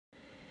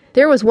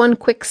There was one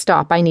quick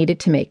stop I needed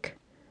to make.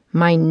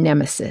 My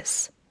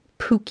nemesis,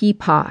 Pookie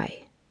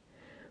Pie.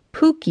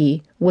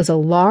 Pookie was a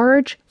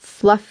large,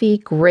 fluffy,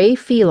 gray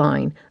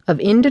feline of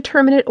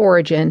indeterminate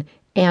origin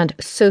and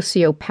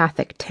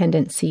sociopathic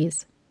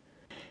tendencies.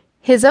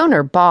 His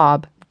owner,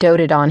 Bob,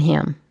 doted on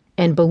him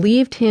and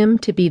believed him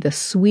to be the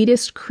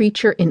sweetest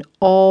creature in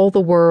all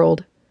the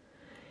world.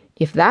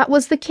 If that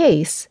was the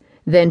case,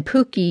 then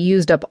Pookie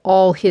used up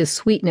all his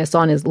sweetness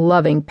on his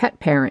loving pet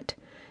parent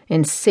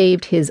and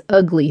saved his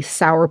ugly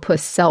sourpuss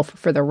self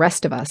for the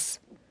rest of us.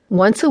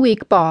 Once a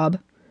week, Bob,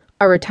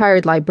 a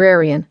retired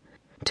librarian,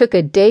 took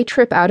a day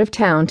trip out of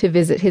town to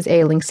visit his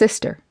ailing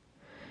sister.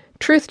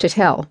 Truth to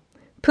tell,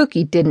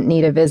 Pookie didn't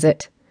need a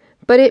visit,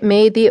 but it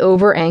made the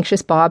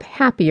over-anxious Bob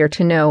happier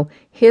to know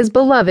his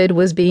beloved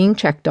was being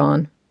checked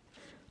on.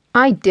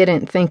 I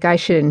didn't think I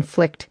should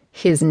inflict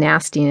his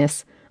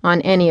nastiness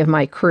on any of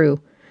my crew,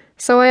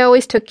 so I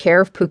always took care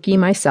of Pookie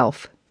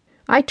myself.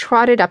 I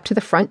trotted up to the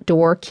front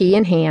door, key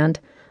in hand,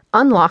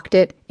 unlocked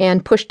it,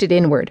 and pushed it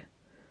inward.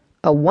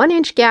 A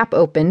 1-inch gap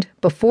opened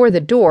before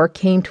the door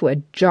came to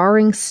a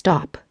jarring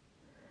stop.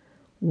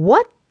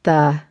 What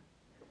the?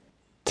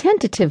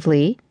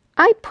 Tentatively,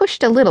 I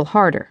pushed a little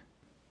harder.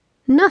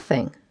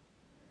 Nothing.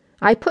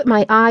 I put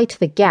my eye to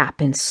the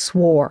gap and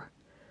swore.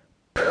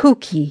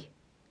 Pookie.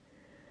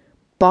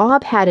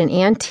 Bob had an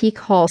antique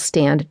hall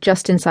stand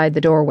just inside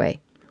the doorway.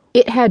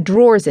 It had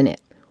drawers in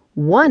it.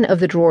 One of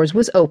the drawers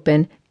was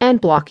open and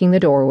blocking the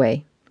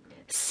doorway.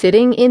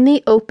 Sitting in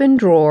the open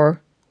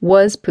drawer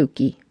was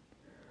Pookie.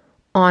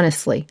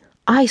 Honestly,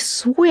 I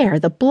swear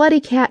the bloody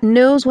cat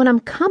knows when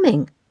I'm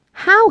coming.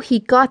 How he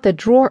got the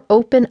drawer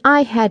open,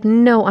 I had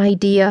no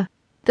idea.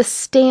 The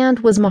stand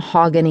was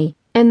mahogany,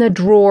 and the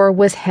drawer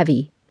was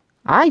heavy.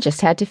 I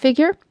just had to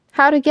figure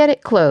how to get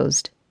it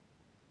closed.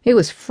 It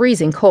was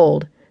freezing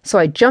cold, so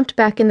I jumped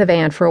back in the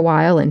van for a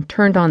while and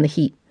turned on the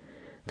heat.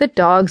 The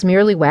dogs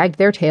merely wagged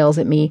their tails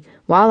at me,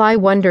 while I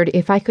wondered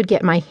if I could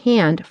get my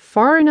hand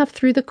far enough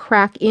through the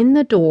crack in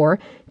the door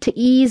to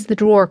ease the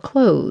drawer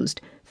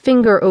closed,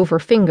 finger over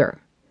finger.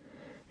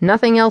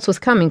 Nothing else was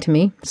coming to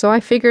me, so I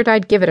figured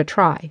I'd give it a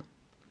try.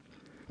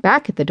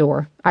 Back at the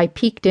door, I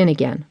peeked in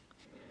again.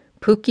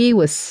 Pookie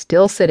was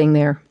still sitting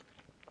there.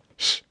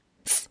 Shh!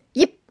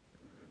 Yip!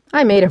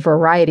 I made a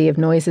variety of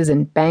noises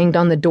and banged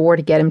on the door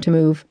to get him to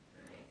move.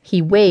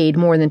 He weighed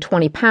more than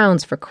 20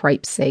 pounds, for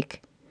cripe's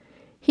sake.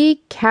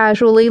 He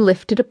casually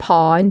lifted a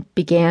paw and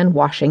began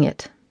washing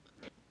it.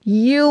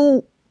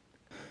 You...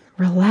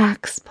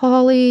 Relax,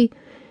 Polly.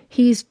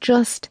 He's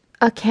just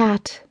a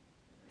cat.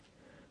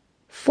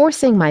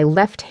 Forcing my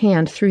left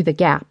hand through the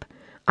gap,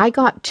 I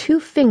got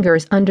 2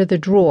 fingers under the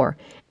drawer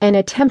and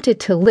attempted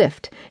to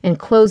lift and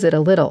close it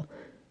a little.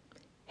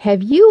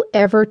 Have you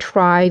ever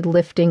tried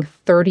lifting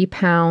 30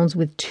 pounds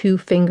with 2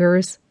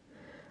 fingers?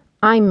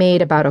 I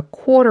made about a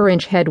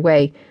 1/4-inch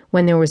headway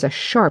when there was a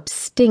sharp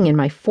sting in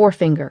my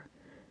forefinger.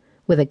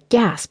 With a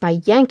gasp,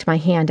 I yanked my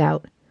hand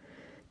out.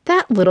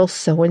 That little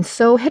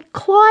so-and-so had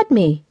clawed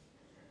me.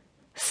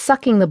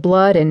 Sucking the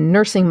blood and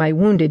nursing my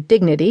wounded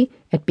dignity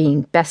at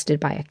being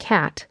bested by a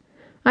cat,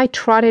 I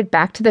trotted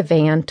back to the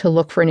van to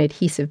look for an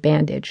adhesive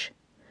bandage.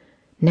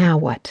 Now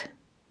what?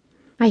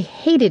 I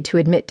hated to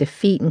admit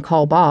defeat and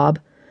call Bob.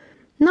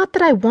 Not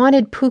that I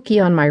wanted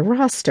Pookie on my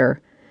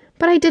roster,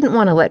 but I didn't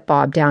want to let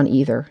Bob down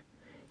either.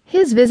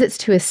 His visits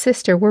to his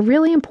sister were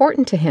really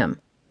important to him.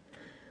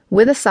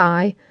 With a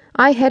sigh,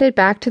 I headed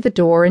back to the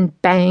door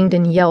and banged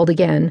and yelled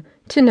again,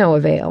 to no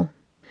avail.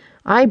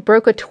 I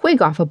broke a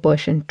twig off a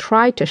bush and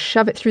tried to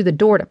shove it through the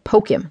door to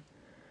poke him.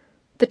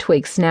 The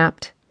twig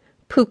snapped.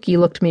 Pookie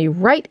looked me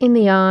right in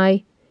the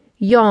eye,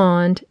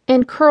 yawned,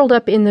 and curled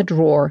up in the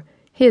drawer,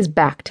 his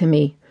back to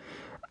me.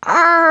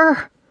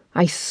 "Arr!"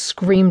 I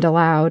screamed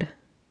aloud.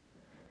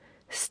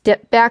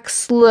 "Step back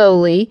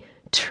slowly,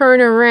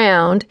 turn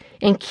around,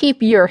 and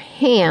keep your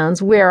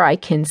hands where I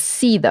can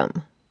see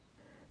them."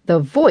 The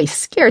voice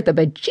scared the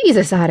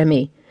bejesus out of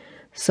me,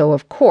 so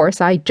of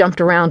course I jumped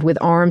around with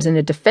arms in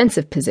a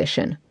defensive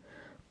position,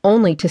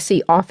 only to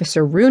see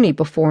Officer Rooney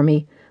before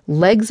me,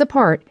 legs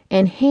apart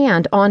and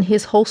hand on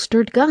his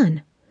holstered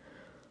gun.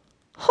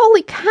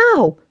 "Holy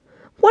cow!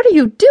 What are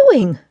you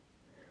doing?"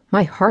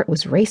 My heart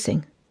was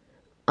racing.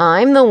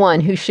 "I'm the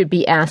one who should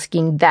be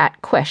asking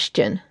that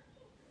question."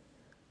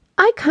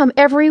 "I come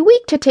every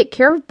week to take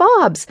care of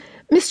Bob's,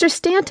 Mr.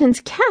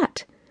 Stanton's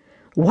cat.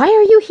 Why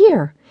are you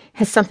here?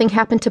 Has something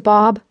happened to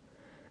Bob?"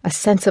 A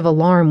sense of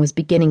alarm was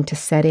beginning to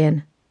set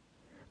in.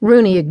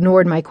 Rooney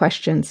ignored my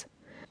questions.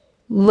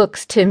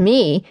 "Looks to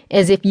me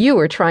as if you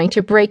were trying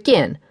to break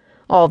in.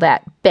 All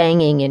that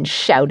banging and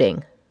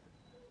shouting."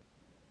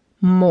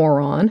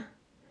 Moron.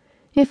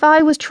 If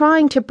I was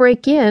trying to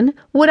break in,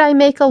 would I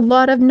make a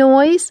lot of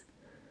noise?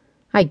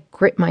 I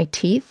grit my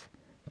teeth,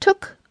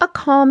 took a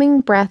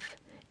calming breath,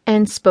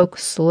 and spoke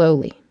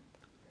slowly.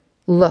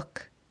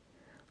 "Look,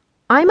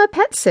 I'm a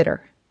pet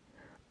sitter.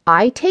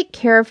 I take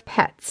care of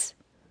pets,